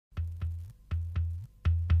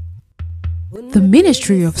The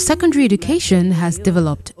Ministry of Secondary Education has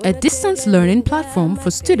developed a distance learning platform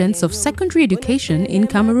for students of secondary education in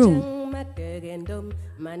Cameroon.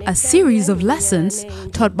 A series of lessons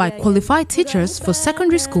taught by qualified teachers for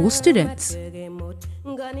secondary school students.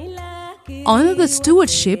 Under the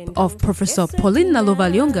stewardship of Professor Pauline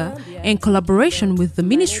Nalovalyonga, in collaboration with the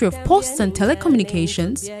Ministry of Posts and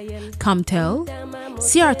Telecommunications, CAMTEL,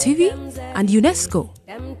 CRTV, and UNESCO.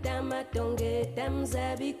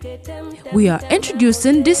 We are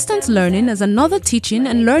introducing distance learning as another teaching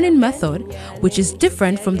and learning method which is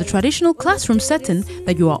different from the traditional classroom setting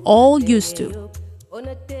that you are all used to.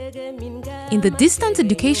 In the distance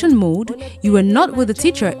education mode, you are not with the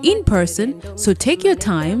teacher in person, so take your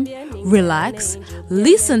time, relax,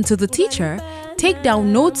 listen to the teacher, take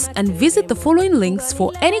down notes and visit the following links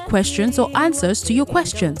for any questions or answers to your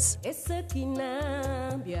questions.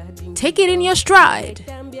 Take it in your stride.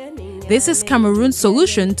 This is Cameroon's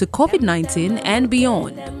solution to COVID-19 and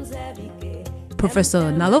beyond.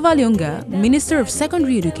 Professor Nalovalyonga, Minister of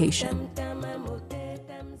Secondary Education.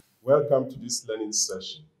 Welcome to this learning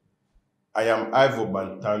session. I am Ivo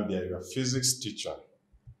Bantambia, your physics teacher.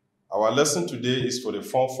 Our lesson today is for the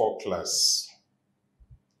Form 4 class.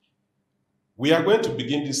 We are going to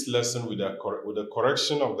begin this lesson with a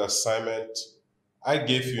correction of the assignment I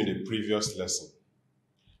gave you in the previous lesson.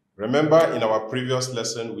 Remember, in our previous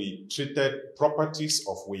lesson, we treated properties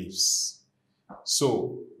of waves.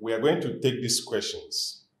 So, we are going to take these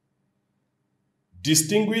questions.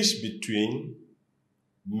 Distinguish between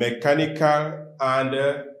mechanical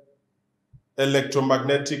and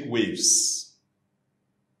electromagnetic waves.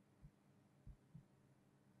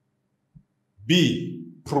 B.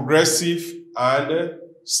 Progressive and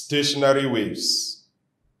stationary waves.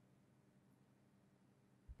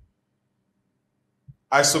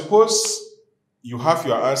 I suppose you have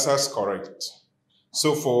your answers correct.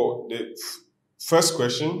 So for the first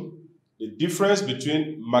question, the difference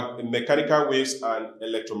between mechanical waves and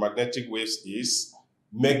electromagnetic waves is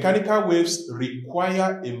mechanical waves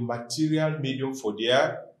require a material medium for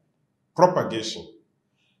their propagation.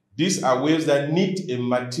 These are waves that need a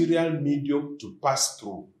material medium to pass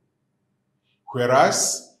through.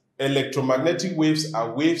 Whereas electromagnetic waves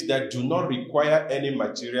are waves that do not require any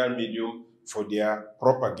material medium for their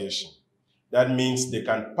propagation. That means they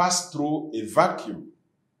can pass through a vacuum.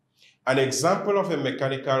 An example of a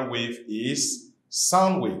mechanical wave is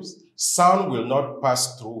sound waves. Sound will not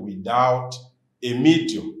pass through without a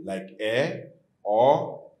medium like air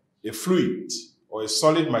or a fluid or a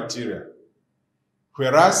solid material.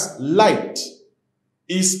 Whereas light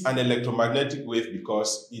is an electromagnetic wave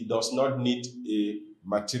because it does not need a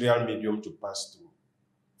material medium to pass through.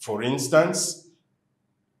 For instance,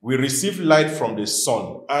 we receive light from the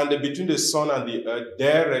sun, and between the sun and the earth,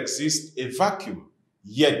 there exists a vacuum.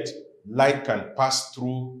 Yet, light can pass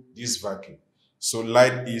through this vacuum. So,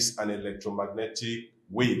 light is an electromagnetic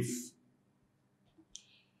wave.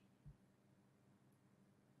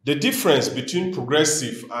 The difference between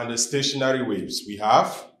progressive and stationary waves we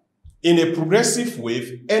have, in a progressive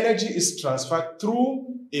wave, energy is transferred through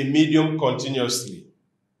a medium continuously,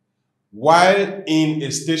 while in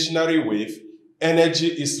a stationary wave, energy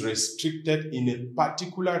is restricted in a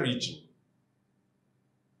particular region.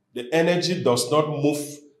 The energy does not move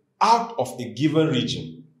out of a given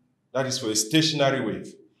region. That is for a stationary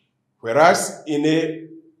wave. Whereas in a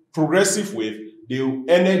progressive wave, the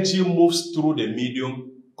energy moves through the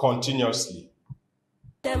medium continuously.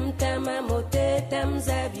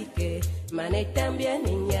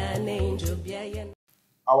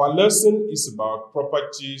 Our lesson is about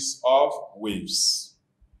properties of waves.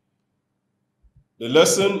 The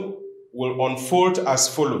lesson will unfold as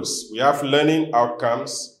follows. We have learning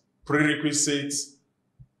outcomes, prerequisites,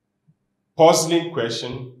 puzzling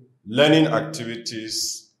question, learning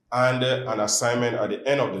activities, and an assignment at the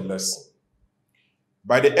end of the lesson.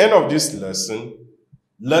 By the end of this lesson,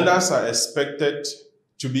 learners are expected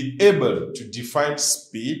to be able to define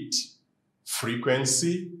speed,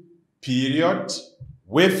 frequency, period,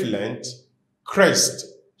 wavelength, crest,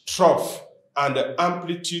 trough, and the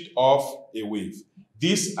amplitude of a wave.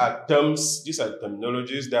 These are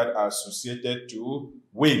terminologies that are associated to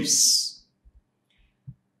waves.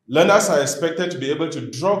 Learners are expected to be able to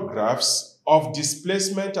draw graphs of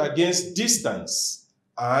displacement against distance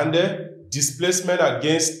and displacement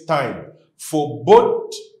against time for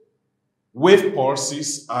both wave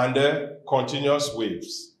pulses and continuous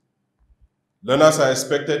waves. Learners are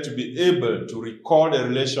expected to be able to recall the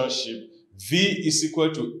relationship V is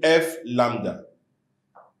equal to F lambda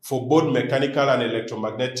for both mechanical and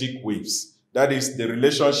electromagnetic waves. That is the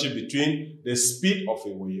relationship between the speed of a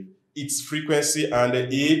wave, its frequency, and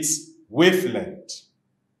its wavelength.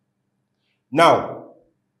 Now,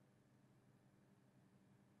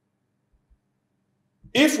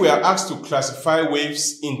 if we are asked to classify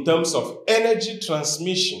waves in terms of energy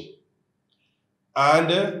transmission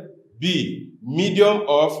and B, medium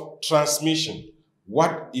of transmission,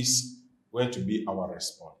 what is going to be our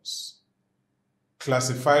response?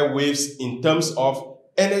 Classify waves in terms of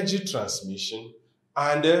energy transmission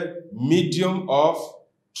and medium of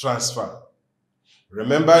transfer.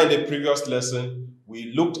 Remember in the previous lesson,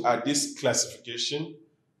 we looked at this classification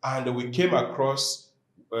and we came across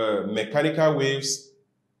mechanical waves,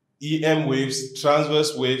 EM waves,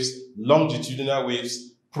 transverse waves, longitudinal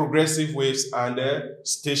waves, progressive waves, and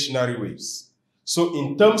stationary waves. So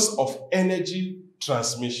in terms of energy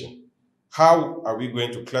transmission, how are we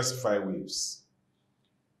going to classify waves?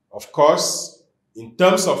 Of course, in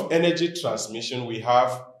terms of energy transmission, we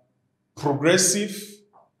have progressive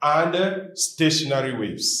and stationary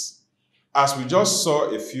waves. As we just saw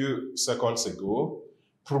a few seconds ago,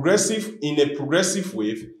 in a progressive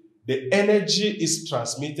wave, the energy is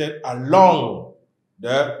transmitted along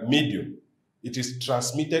the medium. It is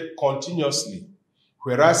transmitted continuously,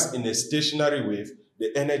 whereas in a stationary wave,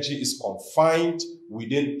 the energy is confined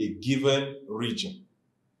within a given region.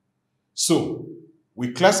 So,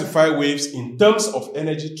 we classify waves in terms of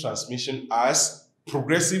energy transmission as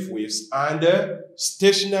progressive waves and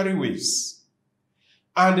stationary waves.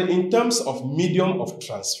 And in terms of medium of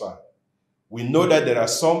transfer, we know that there are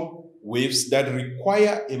some waves that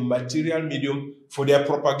require a material medium for their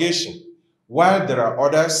propagation, while there are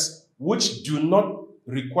others which do not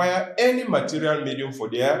require any material medium for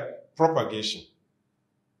their propagation.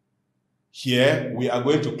 Here, we are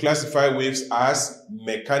going to classify waves as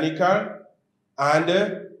mechanical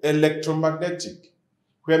and electromagnetic,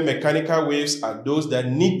 where mechanical waves are those that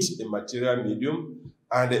need a material medium,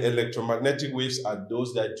 and the electromagnetic waves are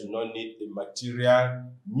those that do not need a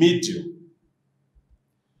material medium.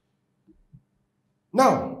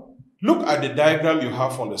 Now, look at the diagram you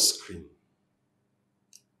have on the screen.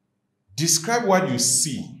 Describe what you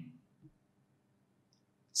see.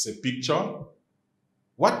 It's a picture.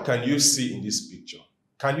 What can you see in this picture?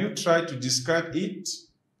 Can you try to describe it?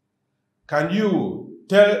 Can you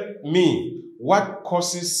tell me what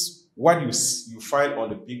causes what you find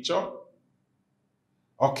on the picture?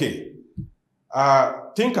 Okay.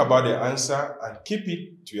 Think about the answer and keep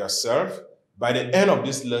it to yourself. By the end of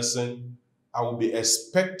this lesson, I will be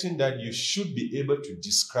expecting that you should be able to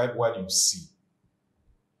describe what you see.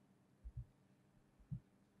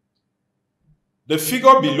 The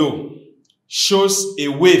figure below shows a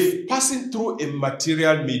wave passing through a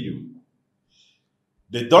material medium.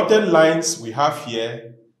 The dotted lines we have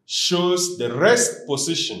here shows the rest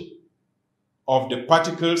position of the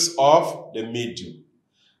particles of the medium.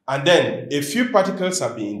 And then a few particles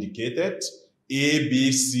have been indicated, A,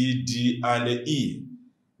 B, C, D, and E,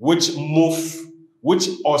 which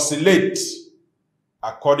oscillate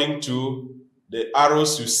according to the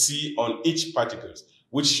arrows you see on each particle,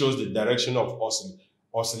 which shows the direction of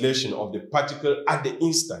oscillation of the particle at the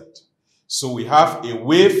instant. So we have a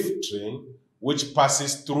wave train which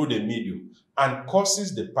passes through the medium and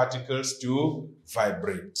causes the particles to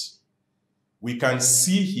vibrate. We can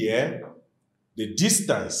see here the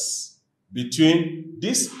distance between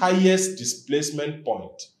this highest displacement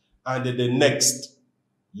point and the next,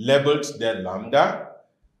 labeled there lambda.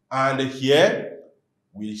 And here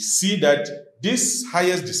we see that this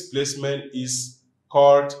highest displacement is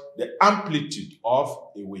called the amplitude of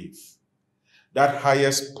a wave. That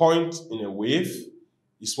highest point in a wave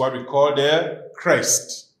is what we call the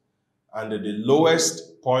crest. And the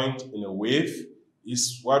lowest point in a wave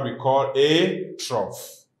is what we call a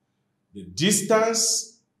trough. The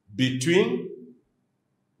distance between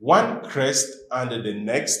one crest and the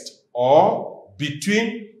next, or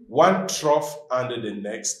between one trough and the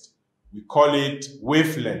next, we call it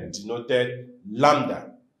wavelength, denoted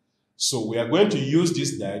lambda. So we are going to use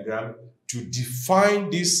this diagram to define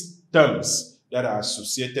these terms that are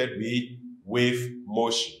associated with wave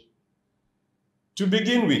motion. To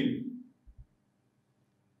begin with,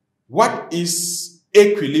 what is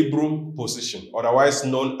equilibrium position, otherwise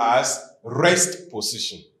known as rest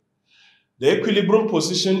position? The equilibrium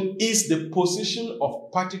position is the position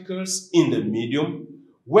of particles in the medium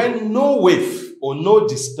when no wave or no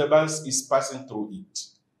disturbance is passing through it.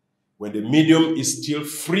 When the medium is still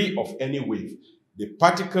free of any wave, the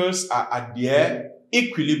particles are at their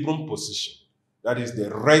equilibrium position. That is the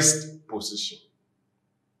rest position.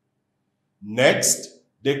 Next,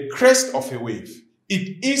 the crest of a wave.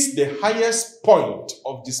 It is the highest point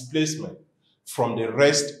of displacement from the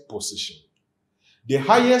rest position. The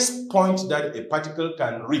highest point that a particle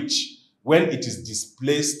can reach when it is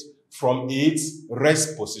displaced from its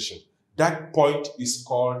rest position. That point is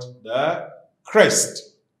called the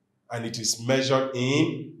crest, and it is measured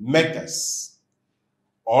in meters.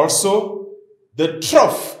 Also, the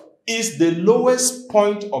trough is the lowest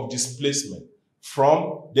point of displacement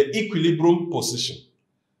from the equilibrium position.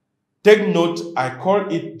 Take note, I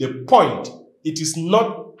call it the point. It is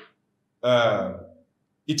not,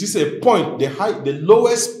 it is a point, the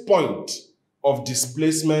lowest point of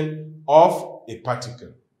displacement of a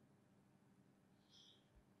particle.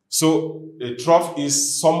 So a trough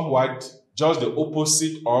is somewhat just the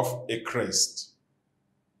opposite of a crest.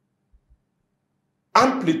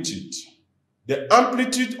 Amplitude. The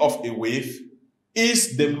amplitude of a wave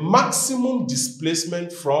is the maximum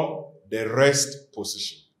displacement from the rest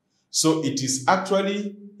position. So it is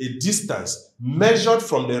actually a distance measured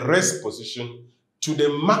from the rest position to the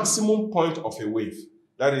maximum point of a wave.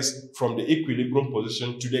 That is from the equilibrium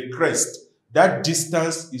position to the crest. That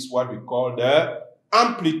distance is what we call the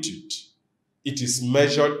amplitude. It is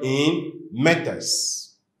measured in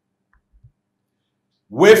meters.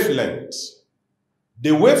 Wavelength.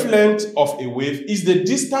 The wavelength of a wave is the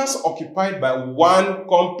distance occupied by one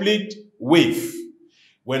complete wave.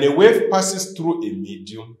 When a wave passes through a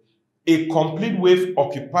medium, a complete wave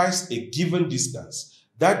occupies a given distance.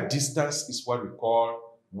 That distance is what we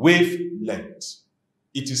call wavelength.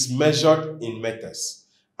 It is measured in meters.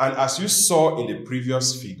 And as you saw in the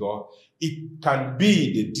previous figure, it can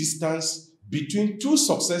be the distance between two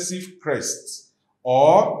successive crests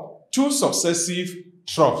or two successive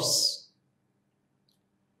troughs.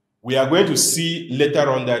 We are going to see later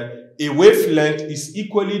on that a wavelength is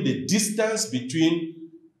equally the distance between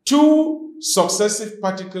two successive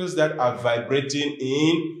particles that are vibrating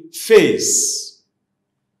in phase.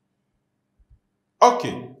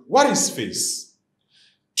 Okay, what is phase?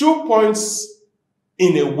 2 points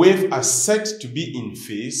in a wave are said to be in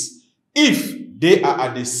phase if they are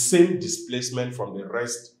at the same displacement from the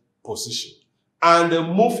rest position and they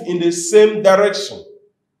move in the same direction.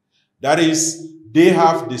 That is, they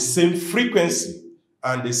have the same frequency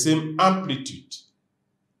and the same amplitude.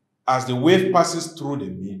 As the wave passes through the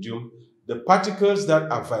medium, the particles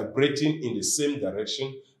that are vibrating in the same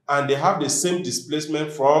direction and they have the same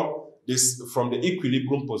displacement from the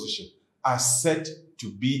equilibrium position are said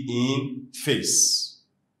to be in phase.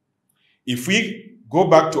 If we go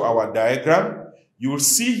back to our diagram, you will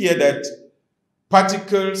see here that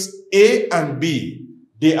particles A and B,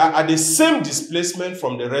 they are at the same displacement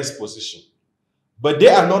from the rest position, but they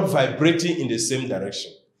are not vibrating in the same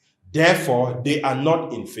direction. Therefore, they are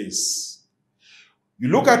not in phase. You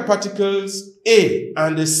look at particles A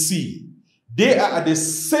and C, they are at the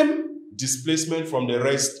same displacement from the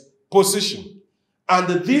rest position,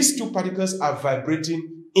 and these two particles are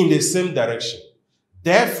vibrating in the same direction.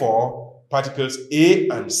 Therefore, particles A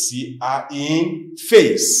and C are in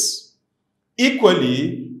phase.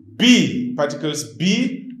 Equally, particles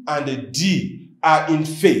B and D are in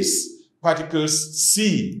phase. Particles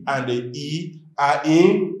C and E are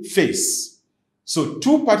in phase. So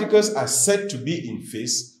two particles are said to be in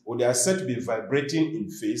phase, or they are said to be vibrating in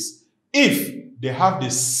phase, if they have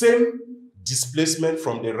the same displacement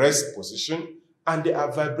from the rest position and they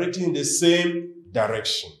are vibrating in the same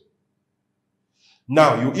direction.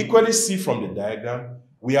 Now, you equally see from the diagram,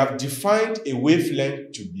 we have defined a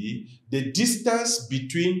wavelength to be the distance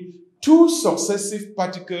between two successive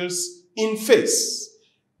particles in phase.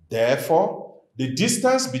 Therefore, the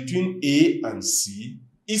distance between A and C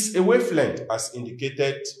is a wavelength as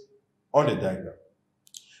indicated on the diagram.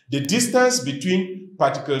 The distance between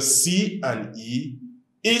particles C and E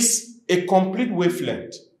is a complete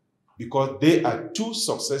wavelength because they are two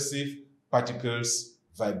successive particles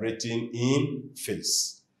vibrating in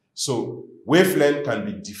phase. So, wavelength can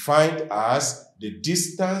be defined as the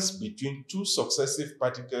distance between two successive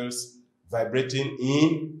particles vibrating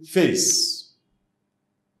in phase.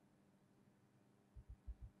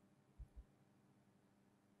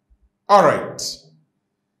 All right.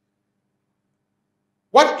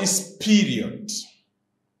 What is period?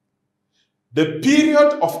 The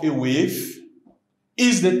period of a wave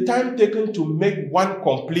is the time taken to make one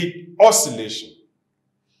complete oscillation.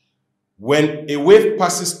 When a wave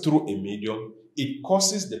passes through a medium, it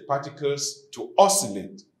causes the particles to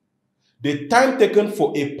oscillate. The time taken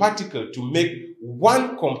for a particle to make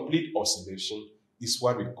one complete oscillation is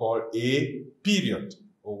what we call a period,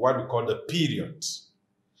 or what we call the period.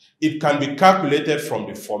 It can be calculated from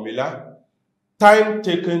the formula, time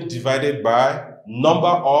taken divided by number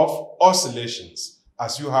of oscillations,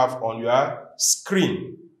 as you have on your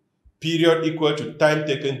screen. Period equal to time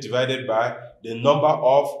taken divided by the number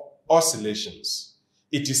of oscillations.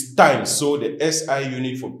 It is time, so the SI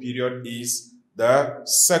unit for period is the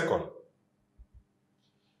second.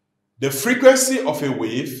 The frequency of a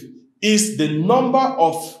wave is the number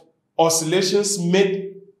of oscillations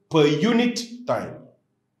made per unit time.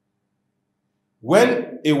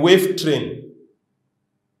 When a wave train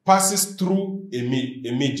passes through a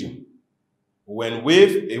medium, when a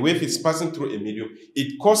wave is passing through a medium,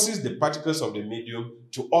 it causes the particles of the medium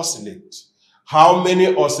to oscillate. How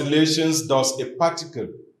many oscillations does a particle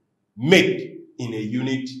make in a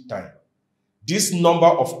unit time? This number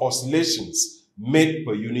of oscillations made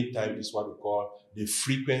per unit time is what we call the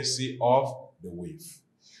frequency of the wave.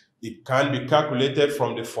 It can be calculated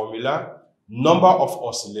from the formula number of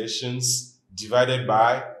oscillations divided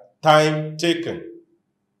by time taken.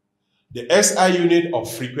 The SI unit of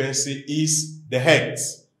frequency is the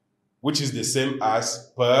hertz, which is the same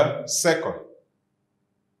as per second.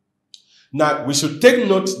 Now, we should take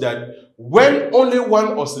note that when only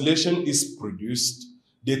one oscillation is produced,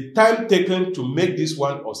 the time taken to make this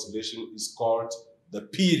one oscillation is called the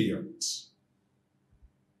period.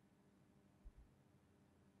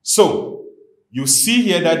 So, you see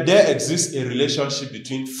here that there exists a relationship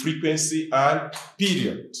between frequency and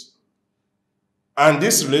period. And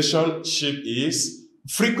this relationship is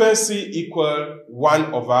frequency equal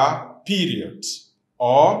 1 over period,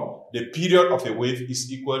 or the period of a wave is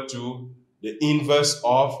equal to the inverse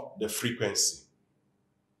of the frequency.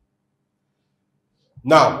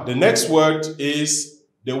 Now, the next word is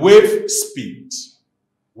the wave speed.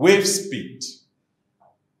 Wave speed.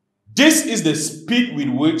 This is the speed with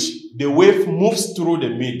which the wave moves through the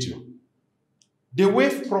medium. The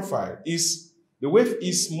wave profile is, the wave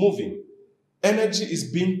is moving. Energy is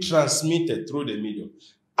being transmitted through the medium.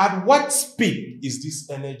 At what speed is this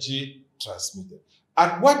energy transmitted?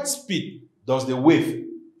 At what speed does the wave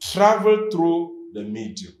travel through the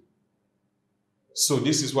medium? So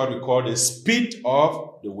this is what we call the speed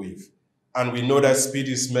of the wave. And we know that speed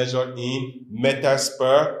is measured in meters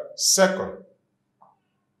per second.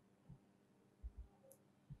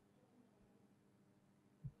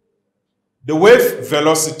 The wave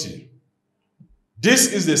velocity.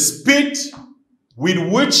 This is the speed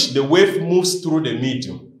with which the wave moves through the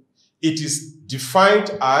medium. It is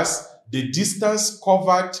defined as the distance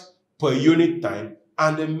covered per unit time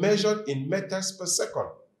and measured in meters per second.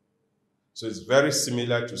 So it's very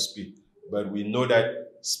similar to speed, but we know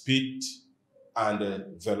that speed and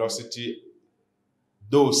velocity,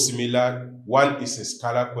 though similar, one is a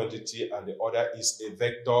scalar quantity and the other is a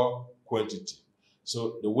vector quantity.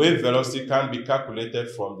 So the wave velocity can be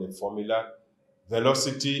calculated from the formula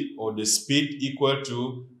velocity or the speed equal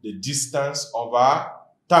to the distance over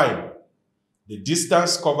time. The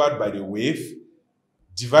distance covered by the wave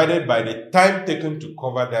divided by the time taken to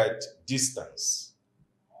cover that distance.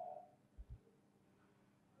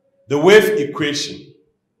 The wave equation.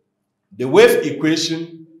 The wave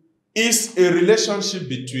equation is a relationship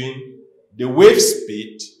between the wave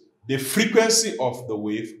speed, the frequency of the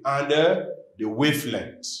wave, and the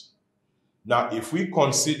wavelength. Now, if we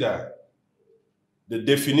consider the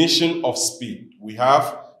definition of speed, we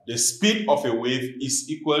have the speed of a wave is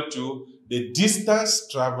equal to the distance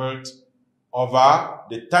traveled over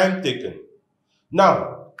the time taken.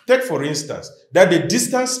 Now, take for instance that the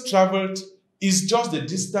distance traveled is just the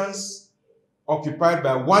distance occupied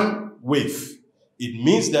by one wave. It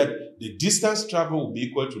means that the distance traveled will be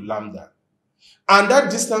equal to lambda. And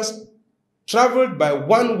that distance traveled by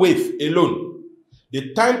one wave alone,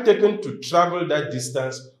 the time taken to travel that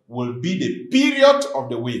distance will be the period of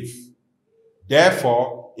the wave.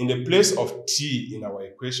 Therefore, in the place of t in our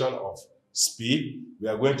equation of speed, we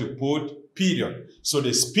are going to put period. So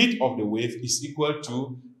the speed of the wave is equal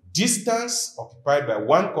to distance occupied by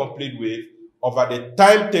one complete wave over the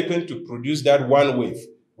time taken to produce that one wave,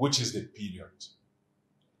 which is the period.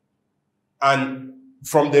 And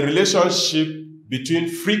from the relationship between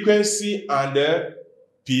frequency and the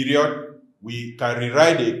period, we can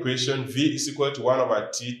rewrite the equation V is equal to 1 over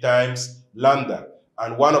t times lambda,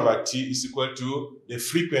 and 1 over t is equal to the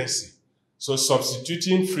frequency. So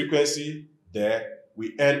substituting frequency there,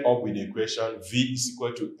 we end up with the equation V is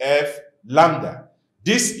equal to F lambda.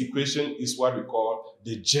 This equation is what we call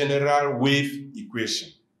the general wave equation.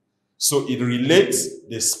 So it relates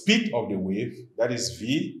the speed of the wave, that is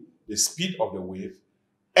V, the speed of the wave,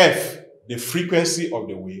 F, the frequency of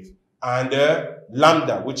the wave, and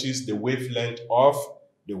lambda, which is the wavelength of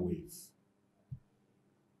the wave.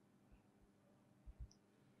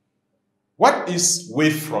 What is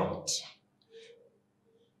wavefront?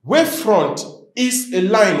 Wavefront is a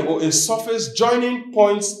line or a surface joining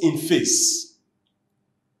points in phase.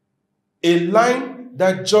 A line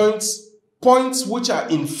that joins points which are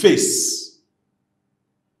in phase.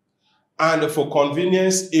 And for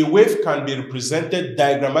convenience, a wave can be represented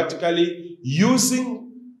diagrammatically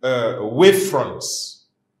using wavefronts.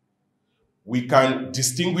 We can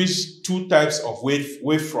distinguish two types of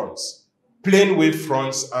wavefronts, plane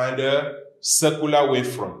wavefronts and circular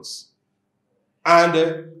wavefronts.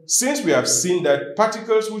 And since we have seen that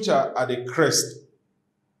particles which are at a crest,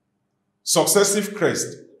 successive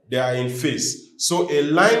crest, they are in phase. So a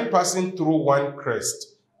line passing through one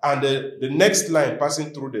crest and the next line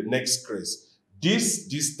passing through the next crest, this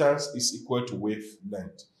distance is equal to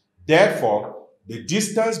wavelength. Therefore, the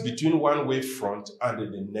distance between one wavefront and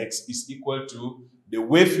the next is equal to the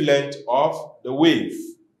wavelength of the wave.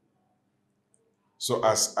 So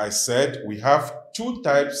as I said, we have two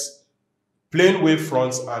types, plane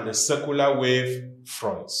wavefronts and the circular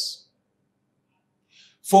wavefronts.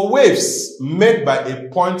 For waves made by a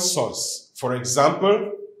point source, for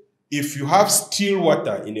example, if you have still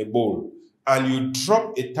water in a bowl and you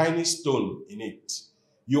drop a tiny stone in it,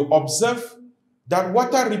 you observe that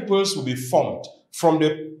water ripples will be formed from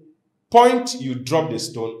the point you drop the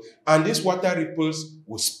stone, and these water ripples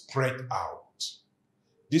will spread out.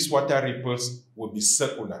 These water ripples will be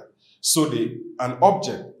circular. So an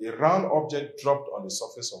object, a round object dropped on the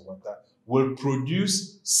surface of water, will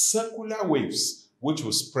produce circular waves, which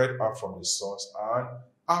will spread out from the source and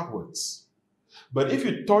outwards. But if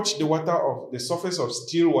you touch the water of the surface of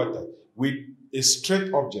still water with a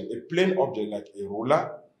straight object, a plain object like a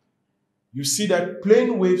roller, you see that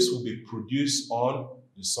plane waves will be produced on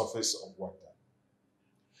the surface of water.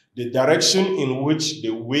 The direction in which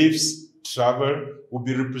the waves travel will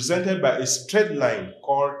be represented by a straight line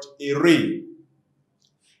called a ray.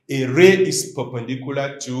 A ray is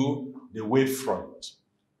perpendicular to the wavefront.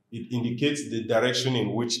 It indicates the direction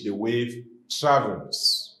in which the wave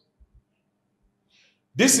travels.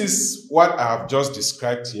 This is what I have just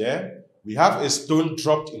described here. We have a stone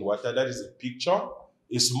dropped in water, that is a picture.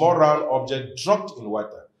 A small round object dropped in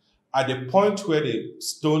water. At the point where the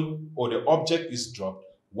stone or the object is dropped,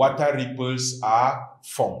 water ripples are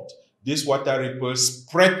formed. These water ripples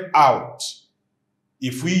spread out.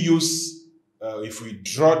 If we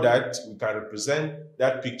draw that, we can represent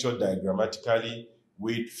that picture diagrammatically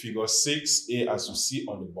with figure 6a as you see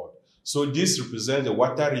on the board. So this represents the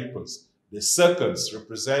water ripples. The circles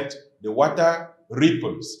represent the water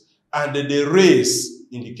ripples. And the rays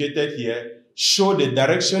indicated here show the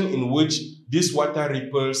direction in which these water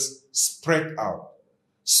ripples spread out.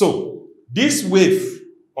 So this wave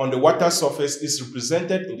on the water surface is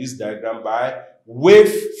represented in this diagram by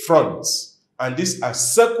wave fronts. And these are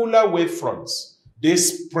circular wave fronts. They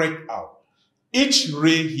spread out. Each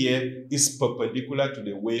ray here is perpendicular to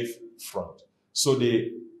the wave front. So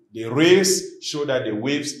the rays show that the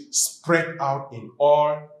waves spread out in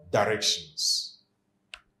all directions.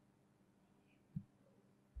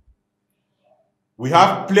 We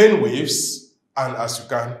have plane waves, and as you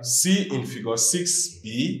can see in figure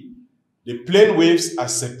 6b, the plane waves are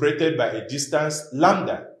separated by a distance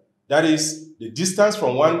lambda. That is, the distance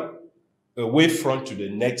from one wavefront to the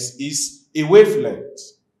next is a wavelength.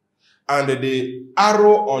 And the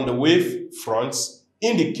arrow on the wave fronts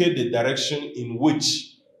indicate the direction in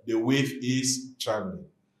which the wave is traveling.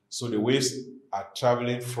 So the waves are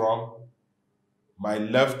traveling from my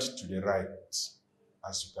left to the right,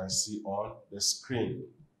 as you can see on the screen.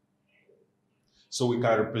 So we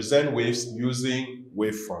can represent waves using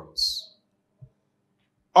wavefronts.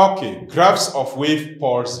 Okay, graphs of wave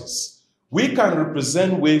pulses. We can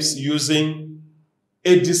represent waves using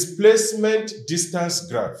a displacement distance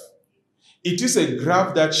graph. It is a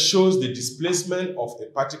graph that shows the displacement of a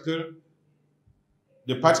particle,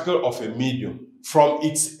 the particle of a medium, from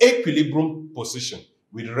its equilibrium position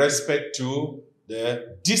with respect to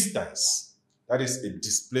the distance. That is a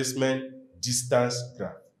displacement distance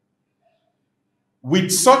graph.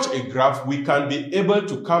 With such a graph, we can be able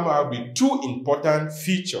to come out with two important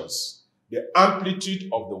features: the amplitude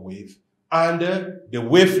of the wave and the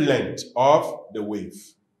wavelength of the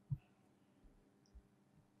wave.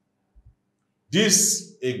 This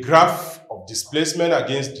is a graph of displacement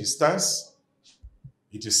against distance.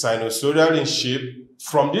 It is sinusoidal in shape.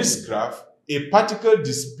 From this graph, a particle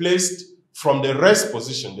displaced from the rest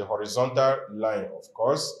position, the horizontal line, of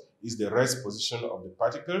course, is the rest position of the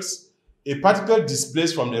particles. A particle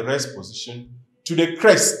displaced from the rest position to the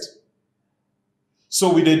crest.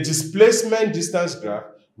 So with a displacement distance graph,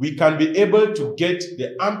 we can be able to get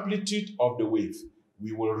the amplitude of the wave.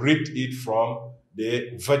 We will rate it from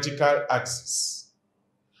the vertical axis.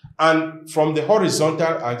 And from the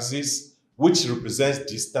horizontal axis, which represents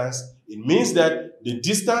distance, it means that the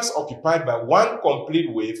distance occupied by one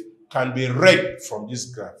complete wave can be read from this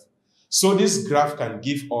graph. So this graph can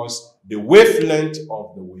give us the wavelength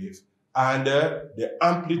of the wave and the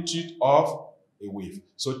amplitude of a wave.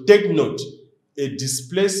 So take note, a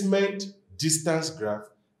displacement distance graph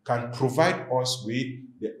can provide us with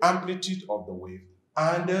the amplitude of the wave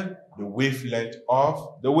and the wavelength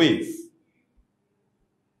of the wave.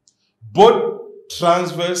 Both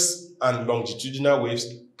transverse and longitudinal waves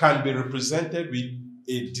can be represented with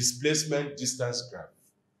a displacement distance graph.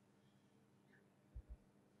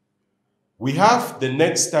 We have the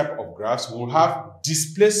next type of graphs. We'll have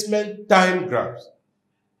displacement time graphs.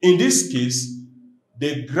 In this case,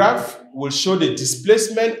 the graph will show the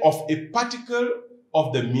displacement of a particle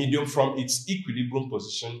of the medium from its equilibrium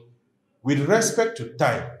position with respect to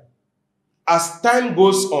time. As time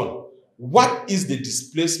goes on, what is the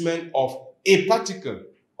displacement of a particle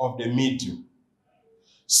of the medium?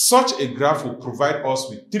 Such a graph will provide us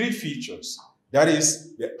with three features. That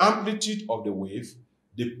is the amplitude of the wave,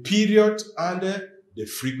 the period, and the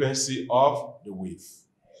frequency of the wave.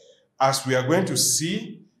 As we are going to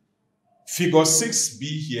see, figure 6b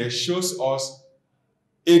here shows us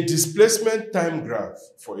a displacement time graph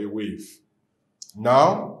for a wave.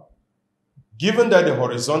 Now, given that the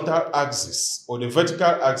horizontal axis or the vertical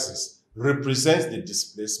axis represents the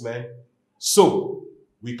displacement, so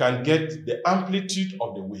we can get the amplitude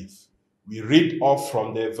of the wave. We read off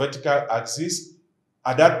from the vertical axis.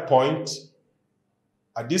 At that point,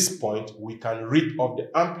 at this point, we can read off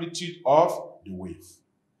the amplitude of the wave.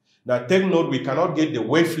 Now take note, we cannot get the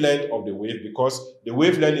wavelength of the wave because the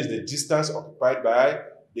wavelength is the distance occupied by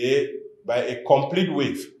a complete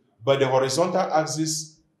wave. But the horizontal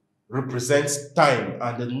axis represents time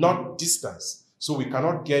and not distance. So we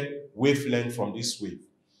cannot get wavelength from this wave.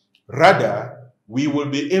 Rather, we will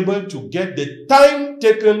be able to get the time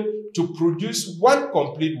taken to produce one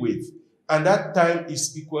complete wave. And that time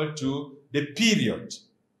is equal to the period.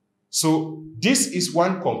 So this is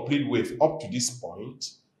one complete wave up to this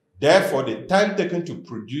point. Therefore, the time taken to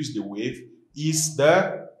produce the wave is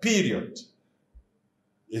the period.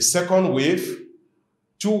 A second wave,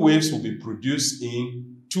 two waves will be produced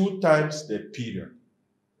in 2 times the period.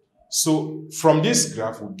 So from this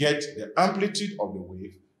graph, we get the amplitude of the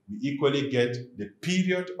wave. We equally get the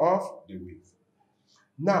period of the wave.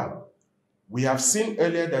 Now, we have seen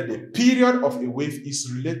earlier that the period of a wave is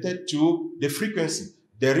related to the frequency.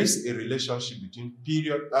 There is a relationship between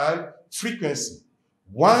period and frequency.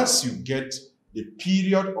 Once you get the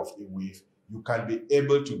period of a wave, you can be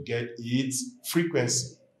able to get its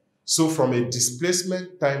frequency. So from a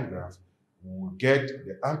displacement time graph, we will get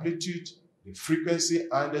the amplitude, the frequency,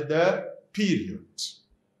 and the period.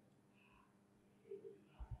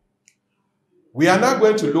 We are now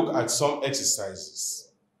going to look at some exercises.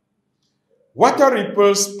 Water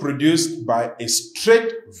ripples produced by a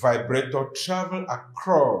straight vibrator travel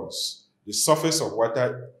across the surface of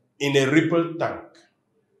water in a ripple tank.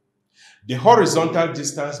 The horizontal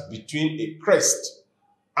distance between a crest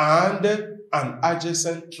and an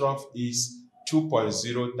adjacent trough is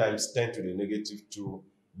 2.0 times 10 to the negative 2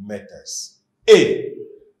 meters. A.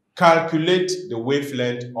 Calculate the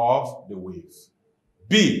wavelength of the wave.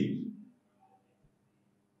 B.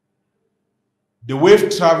 The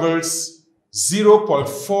wave travels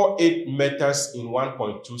 0.48 meters in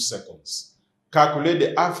 1.2 seconds. Calculate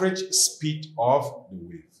the average speed of the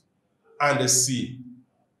wave. And C.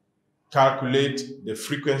 Calculate the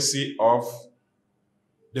frequency of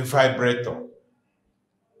the vibrator.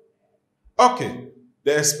 Okay,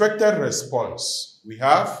 the expected response. We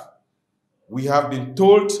have been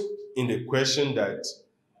told in the question that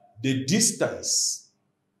the distance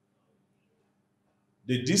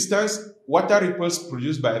water ripples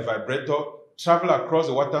produced by a vibrator travel across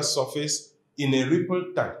the water surface in a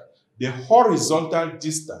ripple tank. The horizontal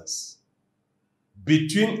distance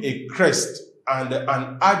between a crest and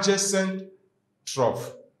an adjacent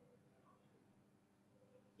trough.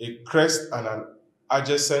 A crest and an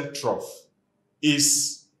adjacent trough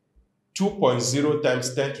is 2.0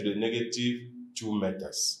 times 10 to the negative 2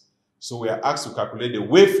 meters. So we are asked to calculate the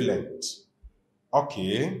wavelength.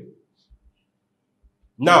 Okay.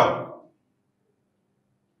 Now,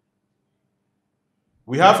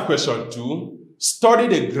 we have question 2. Study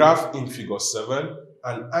the graph in figure 7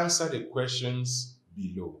 and answer the questions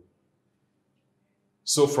below.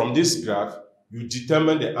 So from this graph, you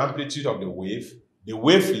determine the amplitude of the wave, the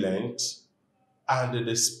wavelength, and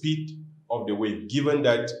the speed of the wave, given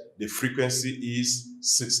that the frequency is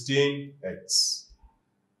 16 Hz.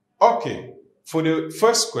 Okay, for the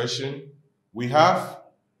first question, we have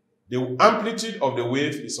the amplitude of the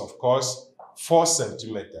wave is, of course, 4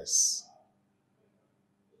 centimeters.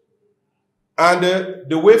 And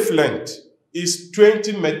the wavelength is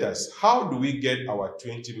 20 meters. How do we get our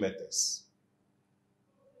 20 meters?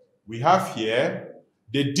 We have here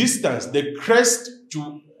the distance, the crest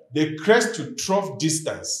to trough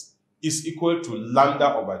distance is equal to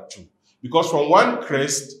lambda over 2. Because from one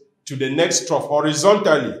crest to the next trough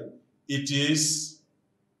horizontally, it is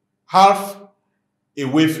half a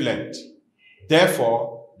wavelength.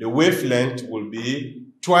 Therefore, the wavelength will be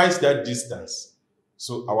twice that distance.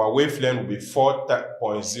 So our wavelength will be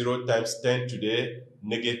 4.0 times 10 to the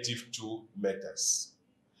negative 2 meters.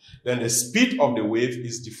 Then the speed of the wave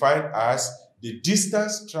is defined as the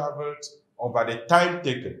distance traveled over the time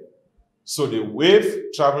taken. So the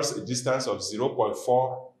wave travels a distance of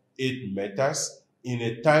 0.48 meters in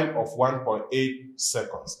a time of 1.8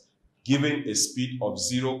 seconds, giving a speed of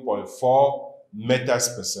 0.4 meters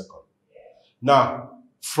per second. Now,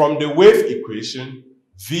 from the wave equation,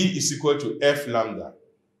 V is equal to F lambda.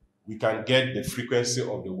 We can get the frequency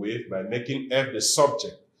of the wave by making F the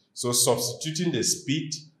subject. So substituting the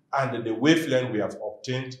speed and the wavelength we have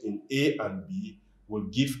obtained in A and B will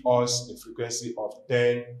give us a frequency of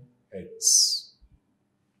 10 Hertz.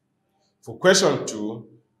 For question 2,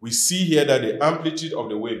 we see here that the amplitude of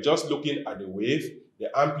the wave, just looking at the wave,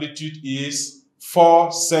 the amplitude is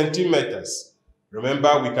 4 centimeters.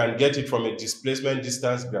 Remember, we can get it from a displacement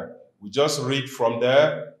distance graph. We just read from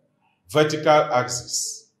the vertical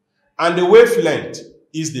axis. And the wavelength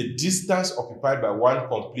is the distance occupied by one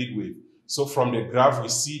complete wave. So from the graph, we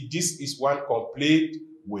see this is one complete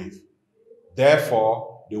wave.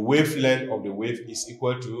 Therefore, the wavelength of the wave is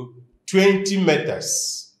equal to 20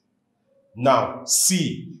 meters. Now,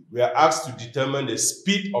 C, we are asked to determine the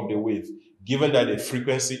speed of the wave, given that the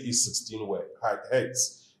frequency is 16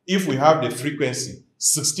 Hertz. If we have the frequency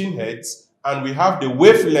 16 Hertz and we have the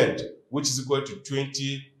wavelength, which is equal to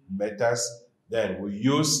 20 meters, then we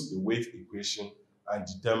use the wave equation and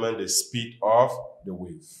determine the speed of the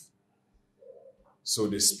wave. So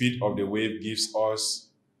the speed of the wave gives us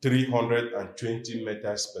 320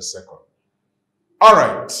 meters per second. All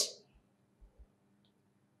right.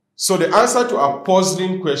 So the answer to our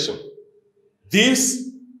puzzling question, this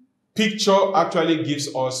picture actually gives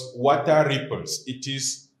us water ripples. It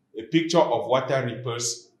is a picture of water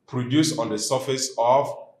ripples produced on the surface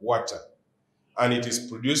of water. And it is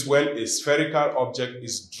produced when a spherical object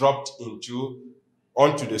is dropped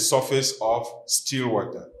onto the surface of still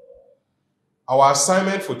water. Our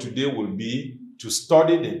assignment for today will be to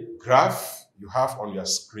study the graph you have on your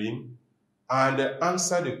screen and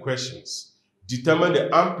answer the questions. Determine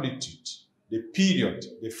the amplitude, the period,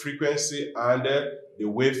 the frequency, and the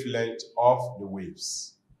wavelength of the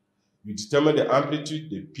waves. You determine the amplitude,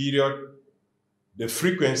 the period, the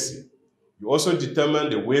frequency. You also determine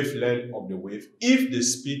the wavelength of the wave if the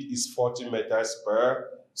speed is 40 meters per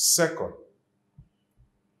second.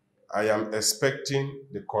 I am expecting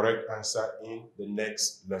the correct answer in the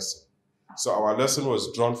next lesson. So our lesson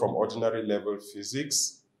was drawn from Ordinary Level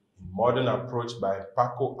Physics, Modern Approach by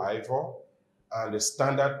Paco Ivor, and the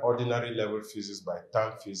Standard Ordinary Level Physics by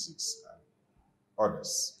Tam Physics and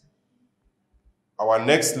others. Our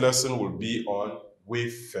next lesson will be on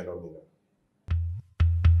wave phenomena.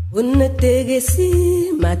 Unatege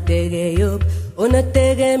si matege yop,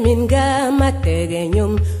 unatege minga matege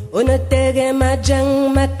nyum, unatege majang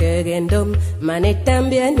matege ndom,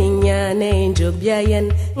 manetambia ninyane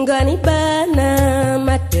njobyayen, ngani bana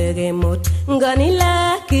matege mot, ngani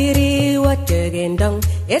lakiri watege ndong,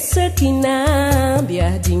 esakina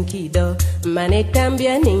bia dinkido,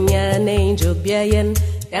 manetambia ninyane njobyayen,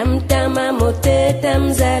 tamtama mote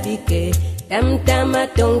tamzabike, Tam-tama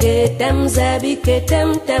tonge tamzabike,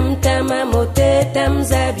 tam-tam-tama mote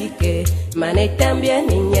tamzabike, mane tambia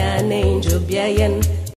ninyane njobyayen.